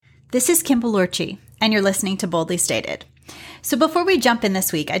This is Kim Balorci, and you're listening to Boldly Stated. So before we jump in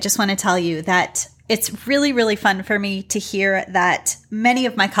this week, I just want to tell you that it's really, really fun for me to hear that many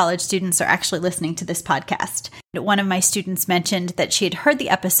of my college students are actually listening to this podcast. One of my students mentioned that she had heard the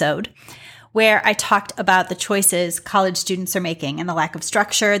episode where I talked about the choices college students are making and the lack of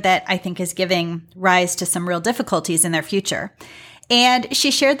structure that I think is giving rise to some real difficulties in their future. And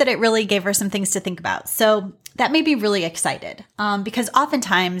she shared that it really gave her some things to think about. So that made me really excited because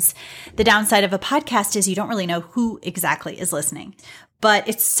oftentimes the downside of a podcast is you don't really know who exactly is listening. But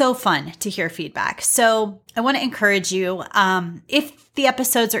it's so fun to hear feedback. So I want to encourage you, if the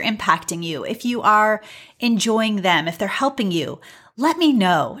episodes are impacting you, if you are enjoying them, if they're helping you, let me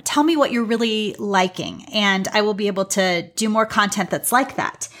know. Tell me what you're really liking, and I will be able to do more content that's like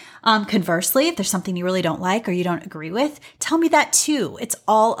that. Conversely, if there's something you really don't like or you don't agree with, tell me that too. It's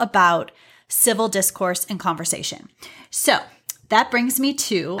all about civil discourse and conversation. So that brings me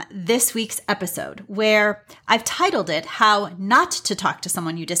to this week's episode, where I've titled it How Not to Talk to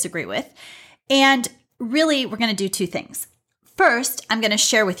Someone You Disagree With. And really, we're going to do two things. First, I'm going to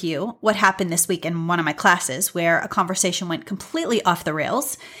share with you what happened this week in one of my classes where a conversation went completely off the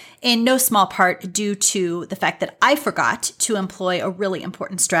rails, in no small part due to the fact that I forgot to employ a really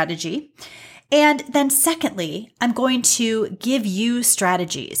important strategy. And then secondly, I'm going to give you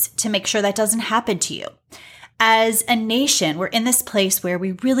strategies to make sure that doesn't happen to you. As a nation, we're in this place where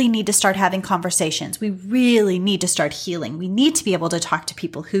we really need to start having conversations. We really need to start healing. We need to be able to talk to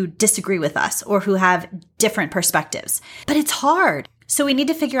people who disagree with us or who have different perspectives. But it's hard. So we need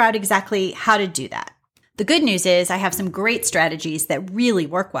to figure out exactly how to do that. The good news is I have some great strategies that really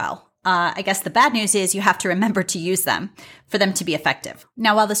work well. I guess the bad news is you have to remember to use them for them to be effective.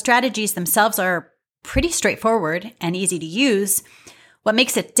 Now, while the strategies themselves are pretty straightforward and easy to use, what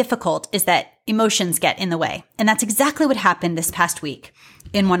makes it difficult is that emotions get in the way. And that's exactly what happened this past week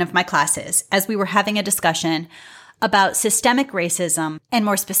in one of my classes as we were having a discussion about systemic racism and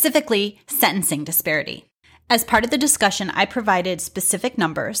more specifically, sentencing disparity. As part of the discussion, I provided specific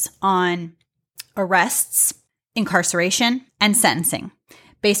numbers on arrests, incarceration, and sentencing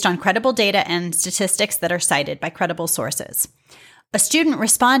based on credible data and statistics that are cited by credible sources. A student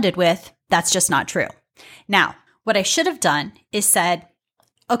responded with, "That's just not true." Now, what I should have done is said,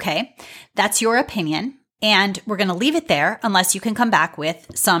 okay, that's your opinion, and we're going to leave it there unless you can come back with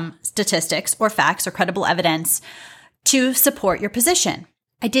some statistics or facts or credible evidence to support your position.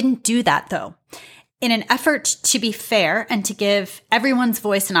 I didn't do that, though. In an effort to be fair and to give everyone's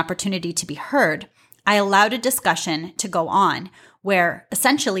voice an opportunity to be heard, I allowed a discussion to go on where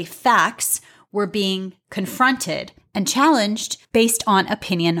essentially facts were being confronted and challenged based on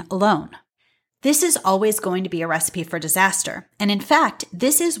opinion alone. This is always going to be a recipe for disaster. And in fact,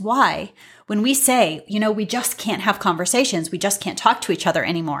 this is why when we say, we just can't have conversations, we just can't talk to each other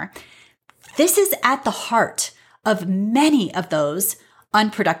anymore, this is at the heart of many of those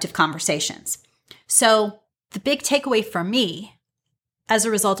unproductive conversations. So the big takeaway for me as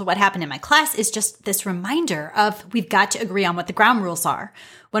a result of what happened in my class is just this reminder of we've got to agree on what the ground rules are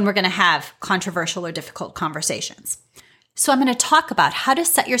when we're going to have controversial or difficult conversations. So I'm going to talk about how to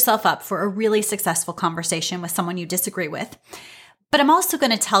set yourself up for a really successful conversation with someone you disagree with. But I'm also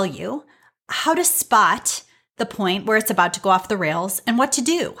going to tell you how to spot the point where it's about to go off the rails and what to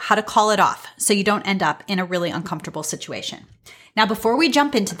do, how to call it off so you don't end up in a really uncomfortable situation. Now, before we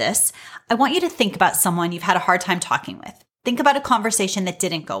jump into this, I want you to think about someone you've had a hard time talking with. Think about a conversation that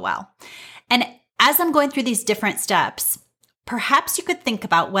didn't go well. And as I'm going through these different steps, perhaps you could think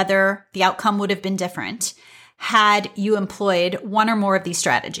about whether the outcome would have been different had you employed one or more of these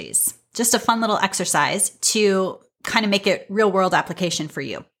strategies. Just a fun little exercise to kind of make it real world application for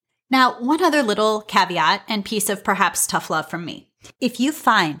you. Now, one other little caveat and piece of perhaps tough love from me. If you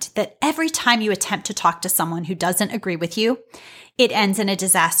find that every time you attempt to talk to someone who doesn't agree with you, it ends in a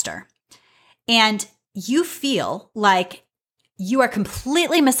disaster, and you feel like you are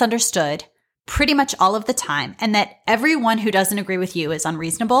completely misunderstood pretty much all of the time, and that everyone who doesn't agree with you is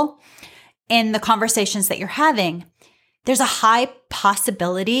unreasonable in the conversations that you're having, there's a high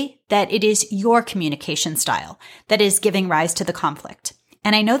possibility that it is your communication style that is giving rise to the conflict.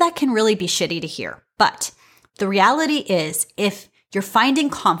 And I know that can really be shitty to hear, but the reality is if you're finding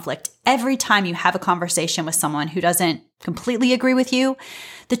conflict every time you have a conversation with someone who doesn't completely agree with you,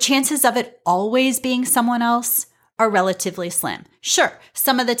 the chances of it always being someone else are relatively slim. Sure,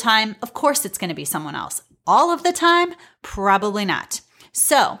 some of the time, of course, it's going to be someone else. All of the time, probably not.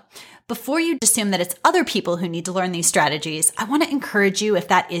 So before you assume that it's other people who need to learn these strategies, I want to encourage you, if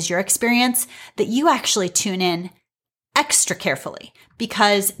that is your experience, that you actually tune in extra carefully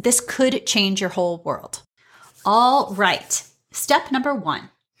because this could change your whole world. All right. Step number 1.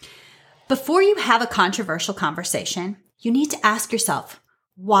 Before you have a controversial conversation, you need to ask yourself,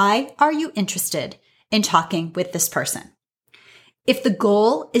 why are you interested in talking with this person? If the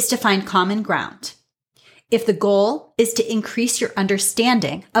goal is to find common ground, if the goal is to increase your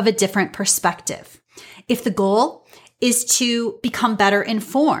understanding of a different perspective, if the goal is to become better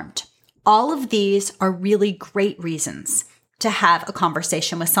informed, all of these are really great reasons to have a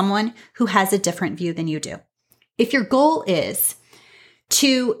conversation with someone who has a different view than you do. If your goal is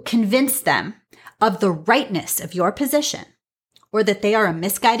to convince them of the rightness of your position or that they are a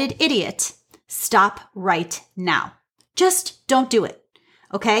misguided idiot, stop right now. Just don't do it,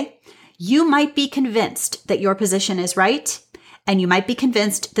 okay? You might be convinced that your position is right, and you might be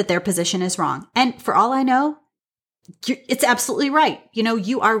convinced that their position is wrong. And for all I know, it's absolutely right.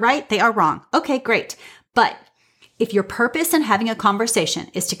 You are right, they are wrong. Okay, great. But if your purpose in having a conversation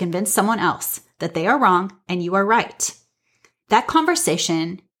is to convince someone else that they are wrong and you are right, that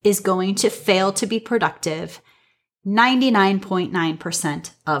conversation is going to fail to be productive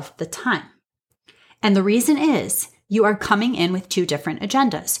 99.9% of the time. And the reason is you are coming in with two different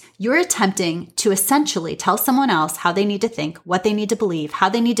agendas. You're attempting to essentially tell someone else how they need to think, what they need to believe, how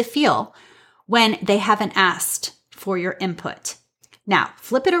they need to feel when they haven't asked for your input. Now,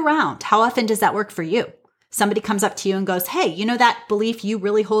 flip it around. How often does that work for you? Somebody comes up to you and goes, hey, you know that belief you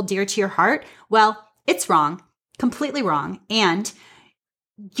really hold dear to your heart? Well, it's wrong, completely wrong. And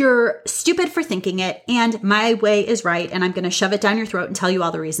you're stupid for thinking it. And my way is right. And I'm going to shove it down your throat and tell you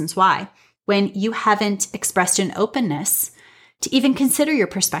all the reasons why. When you haven't expressed an openness to even consider your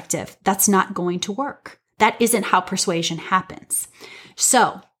perspective, that's not going to work. That isn't how persuasion happens.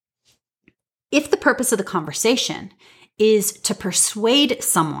 So if the purpose of the conversation is to persuade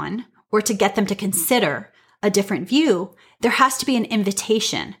someone or to get them to consider a different view, there has to be an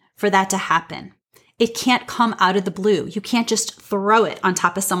invitation for that to happen. It can't come out of the blue. You can't just throw it on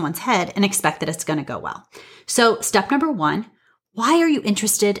top of someone's head and expect that it's going to go well. So step number 1, why are you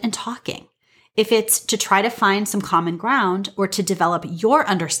interested in talking? If it's to try to find some common ground or to develop your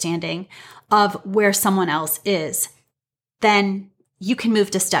understanding of where someone else is, then you can move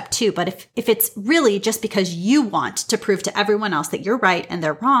to step 2. But if it's really just because you want to prove to everyone else that you're right and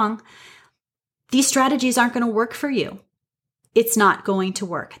they're wrong, these strategies aren't going to work for you. It's not going to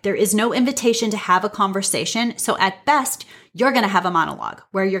work. There is no invitation to have a conversation. So at best, you're going to have a monologue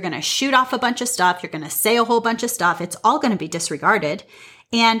where you're going to shoot off a bunch of stuff. You're going to say a whole bunch of stuff. It's all going to be disregarded.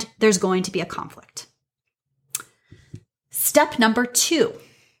 And there's going to be a conflict. Step number 2,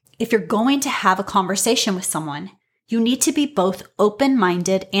 if you're going to have a conversation with someone, you need to be both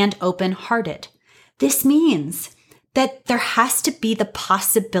open-minded and open-hearted. This means that there has to be the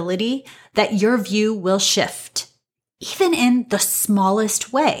possibility that your view will shift, even in the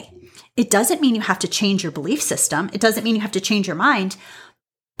smallest way. It doesn't mean you have to change your belief system. It doesn't mean you have to change your mind,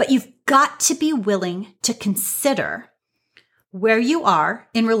 but you've got to be willing to consider where you are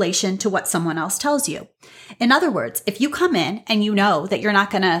in relation to what someone else tells you. In other words, if you come in and you know that you're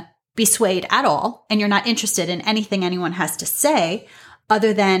not going to be swayed at all and you're not interested in anything anyone has to say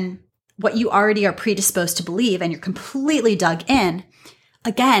other than what you already are predisposed to believe and you're completely dug in,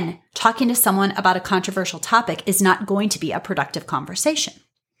 again, talking to someone about a controversial topic is not going to be a productive conversation.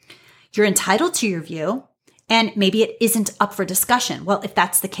 You're entitled to your view, and maybe it isn't up for discussion. Well, if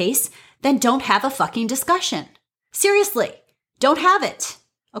that's the case, then don't have a fucking discussion. Seriously. Don't have it,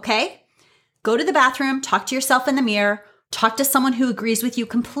 okay? Go to the bathroom, talk to yourself in the mirror, talk to someone who agrees with you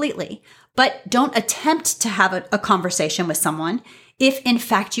completely, but don't attempt to have a conversation with someone if in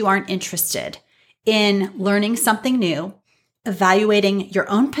fact you aren't interested in learning something new, evaluating your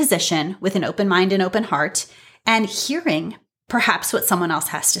own position with an open mind and open heart, and hearing perhaps what someone else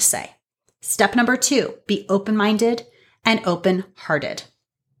has to say. Step number 2, be open-minded and open-hearted.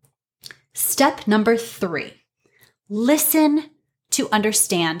 Step number 3, listen to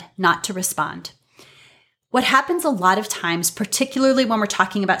understand, not to respond. What happens a lot of times, particularly when we're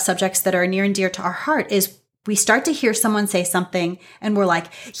talking about subjects that are near and dear to our heart, is we start to hear someone say something and we're like,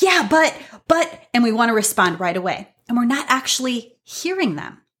 yeah, but, and we want to respond right away. And we're not actually hearing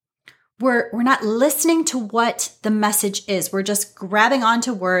them. We're not listening to what the message is. We're just grabbing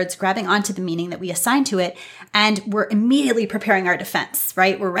onto words, grabbing onto the meaning that we assign to it, and we're immediately preparing our defense,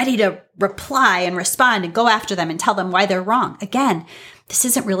 right? We're ready to reply and respond and go after them and tell them why they're wrong. Again, this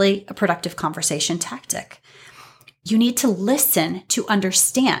isn't really a productive conversation tactic. You need to listen to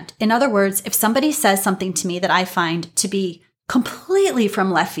understand. In other words, if somebody says something to me that I find to be completely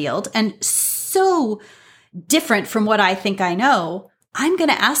from left field and so different from what I think I know, I'm going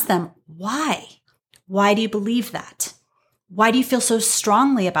to ask them, why? Why do you believe that? Why do you feel so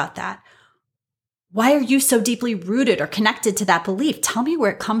strongly about that? Why are you so deeply rooted or connected to that belief? Tell me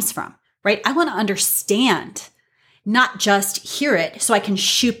where it comes from. right? I want to understand, not just hear it so I can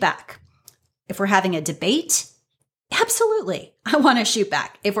shoot back. If we're having a debate, absolutely, I want to shoot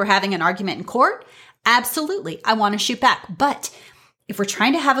back. If we're having an argument in court, absolutely, I want to shoot back. But if we're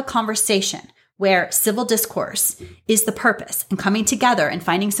trying to have a conversation where civil discourse is the purpose and coming together and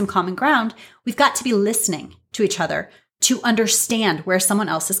finding some common ground, we've got to be listening to each other to understand where someone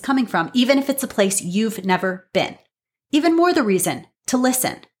else is coming from, even if it's a place you've never been. Even more the reason to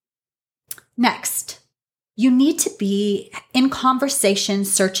listen. Next, you need to be in conversation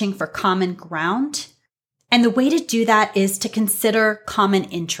searching for common ground. And the way to do that is to consider common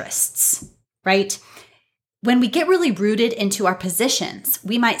interests, right? When we get really rooted into our positions,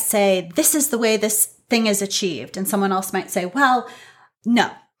 we might say, this is the way this thing is achieved. And someone else might say, well,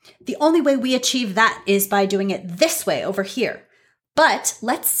 no, the only way we achieve that is by doing it this way over here. But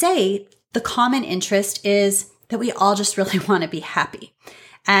let's say the common interest is that we all just really want to be happy.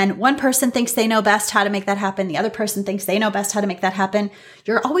 And one person thinks they know best how to make that happen. The other person thinks they know best how to make that happen.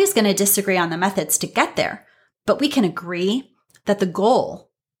 You're always going to disagree on the methods to get there, but we can agree that the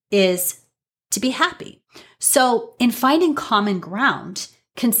goal is to be happy. So in finding common ground,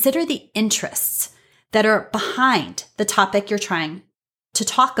 consider the interests that are behind the topic you're trying to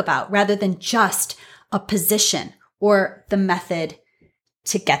talk about rather than just a position or the method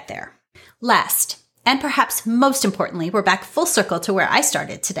to get there. Last, and perhaps most importantly, we're back full circle to where I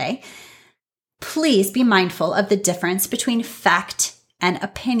started today. Please be mindful of the difference between fact and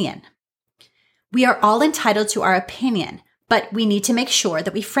opinion. We are all entitled to our opinion, but we need to make sure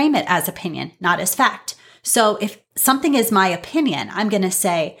that we frame it as opinion, not as fact. So if something is my opinion, I'm going to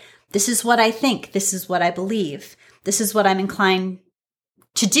say, this is what I think. This is what I believe. This is what I'm inclined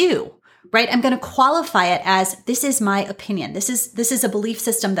to do, right? I'm going to qualify it as, this is my opinion. This is a belief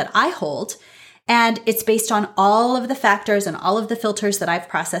system that I hold. And it's based on all of the factors and all of the filters that I've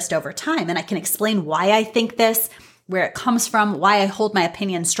processed over time. And I can explain why I think this, where it comes from, why I hold my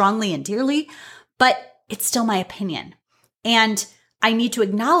opinion strongly and dearly, but it's still my opinion. And I need to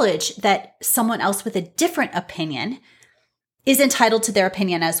acknowledge that someone else with a different opinion is entitled to their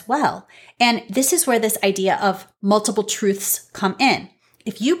opinion as well. And this is where this idea of multiple truths come in.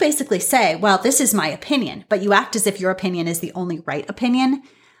 If you basically say, well, this is my opinion, but you act as if your opinion is the only right opinion,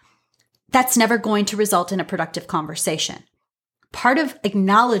 that's never going to result in a productive conversation. Part of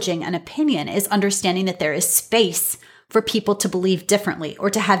acknowledging an opinion is understanding that there is space for people to believe differently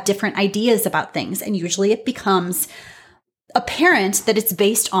or to have different ideas about things. And usually it becomes apparent that it's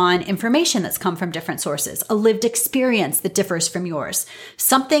based on information that's come from different sources, a lived experience that differs from yours,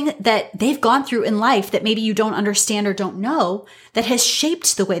 something that they've gone through in life that maybe you don't understand or don't know that has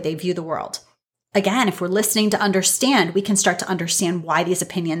shaped the way they view the world. Again, if we're listening to understand, we can start to understand why these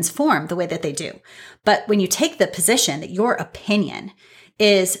opinions form the way that they do. But when you take the position that your opinion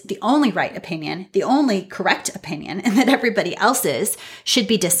is the only right opinion, the only correct opinion, and that everybody else's should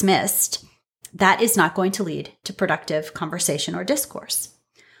be dismissed, that is not going to lead to productive conversation or discourse.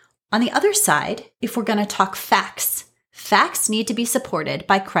 On the other side, if we're going to talk facts, facts need to be supported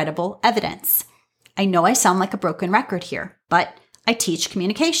by credible evidence. I know I sound like a broken record here, but I teach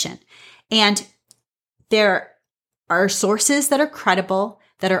communication. And there are sources that are credible,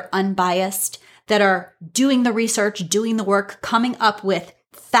 that are unbiased, that are doing the research, doing the work, coming up with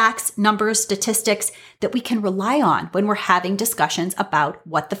facts, numbers, statistics that we can rely on when we're having discussions about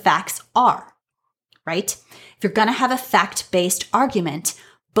what the facts are, right? If you're going to have a fact-based argument,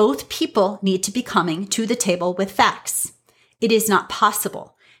 both people need to be coming to the table with facts. It is not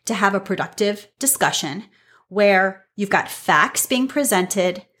possible to have a productive discussion where you've got facts being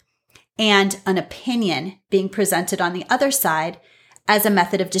presented and an opinion being presented on the other side as a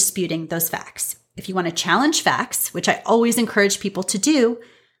method of disputing those facts. If you want to challenge facts, which I always encourage people to do,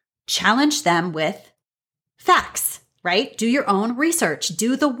 challenge them with facts, right? Do your own research,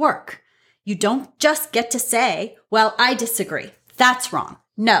 do the work. You don't just get to say, well, I disagree. That's wrong.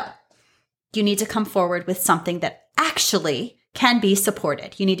 No, you need to come forward with something that actually can be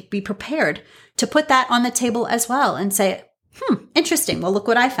supported. You need to be prepared to put that on the table as well and say, interesting. Well, look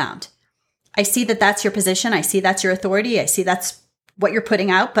what I found. I see that that's your position. I see that's your authority. I see that's what you're putting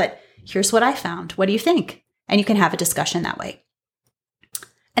out, but here's what I found. What do you think? And you can have a discussion that way.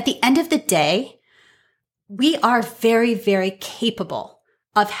 At the end of the day, we are very, very capable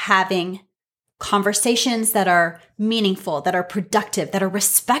of having conversations that are meaningful, that are productive, that are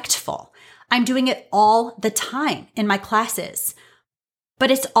respectful. I'm doing it all the time in my classes, but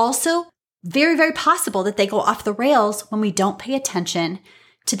it's also very, very possible that they go off the rails when we don't pay attention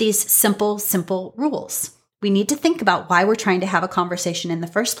to these simple rules. We need to think about why we're trying to have a conversation in the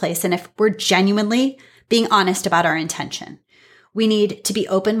first place and if we're genuinely being honest about our intention. We need to be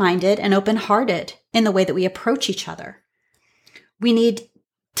open-minded and open-hearted in the way that we approach each other. We need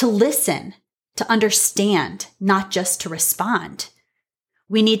to listen, to understand, not just to respond.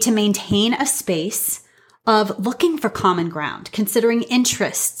 We need to maintain a space of looking for common ground, considering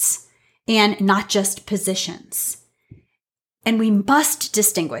interests and not just positions. And we must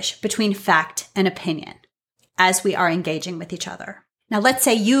distinguish between fact and opinion as we are engaging with each other. Now, let's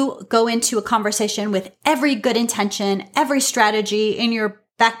say you go into a conversation with every good intention, every strategy in your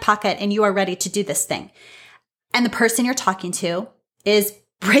back pocket, and you are ready to do this thing. And the person you're talking to is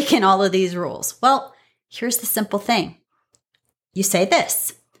breaking all of these rules. Well, here's the simple thing. You say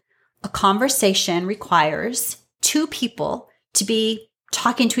this: a conversation requires two people to be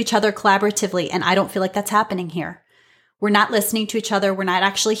talking to each other collaboratively, and I don't feel like that's happening here. We're not listening to each other. We're not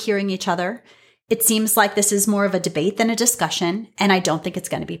actually hearing each other. It seems like this is more of a debate than a discussion, and I don't think it's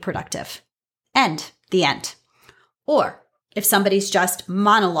going to be productive. End. The end. Or if somebody's just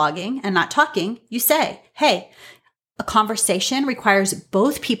monologuing and not talking, you say, hey, a conversation requires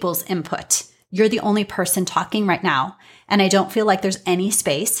both people's input. You're the only person talking right now, and I don't feel like there's any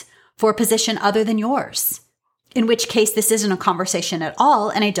space for a position other than yours. In which case, this isn't a conversation at all,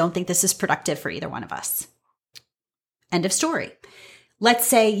 and I don't think this is productive for either one of us. End of story. Let's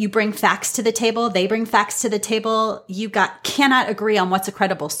say you bring facts to the table, they bring facts to the table, you cannot agree on what's a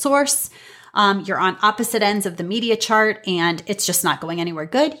credible source. You're on opposite ends of the media chart and it's just not going anywhere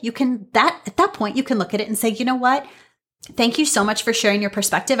good. At that point, you can look at it and say, you know what? Thank you so much for sharing your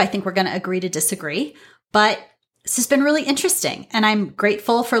perspective. I think we're going to agree to disagree, but this has been really interesting. And I'm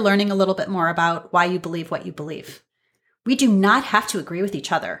grateful for learning a little bit more about why you believe what you believe. We do not have to agree with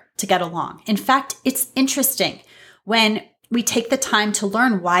each other to get along. In fact, it's interesting when we take the time to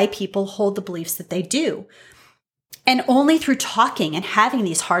learn why people hold the beliefs that they do. And only through talking and having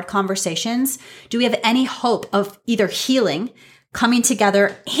these hard conversations do we have any hope of either healing, coming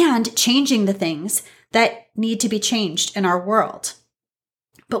together, and changing the things that need to be changed in our world.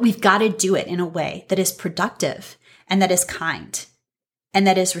 But we've got to do it in a way that is productive and that is kind and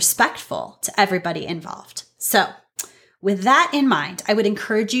that is respectful to everybody involved. So with that in mind, I would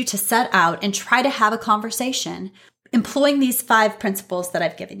encourage you to set out and try to have a conversation employing these 5 principles that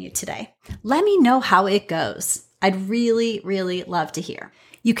I've given you today. Let me know how it goes. I'd really, really love to hear.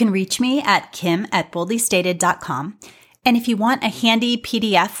 You can reach me at kim@boldlystated.com. And if you want a handy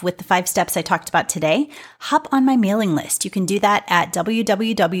PDF with the 5 steps I talked about today, hop on my mailing list. You can do that at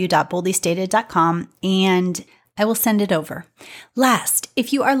www.boldlystated.com and I will send it over. Last,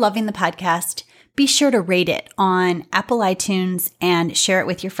 if you are loving the podcast, be sure to rate it on Apple iTunes and share it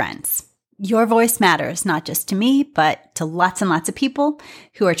with your friends. Your voice matters, not just to me, but to lots and lots of people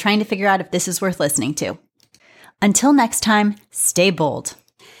who are trying to figure out if this is worth listening to. Until next time, stay bold.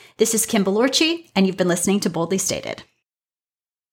 This is Kim Balorci, and you've been listening to Boldly Stated.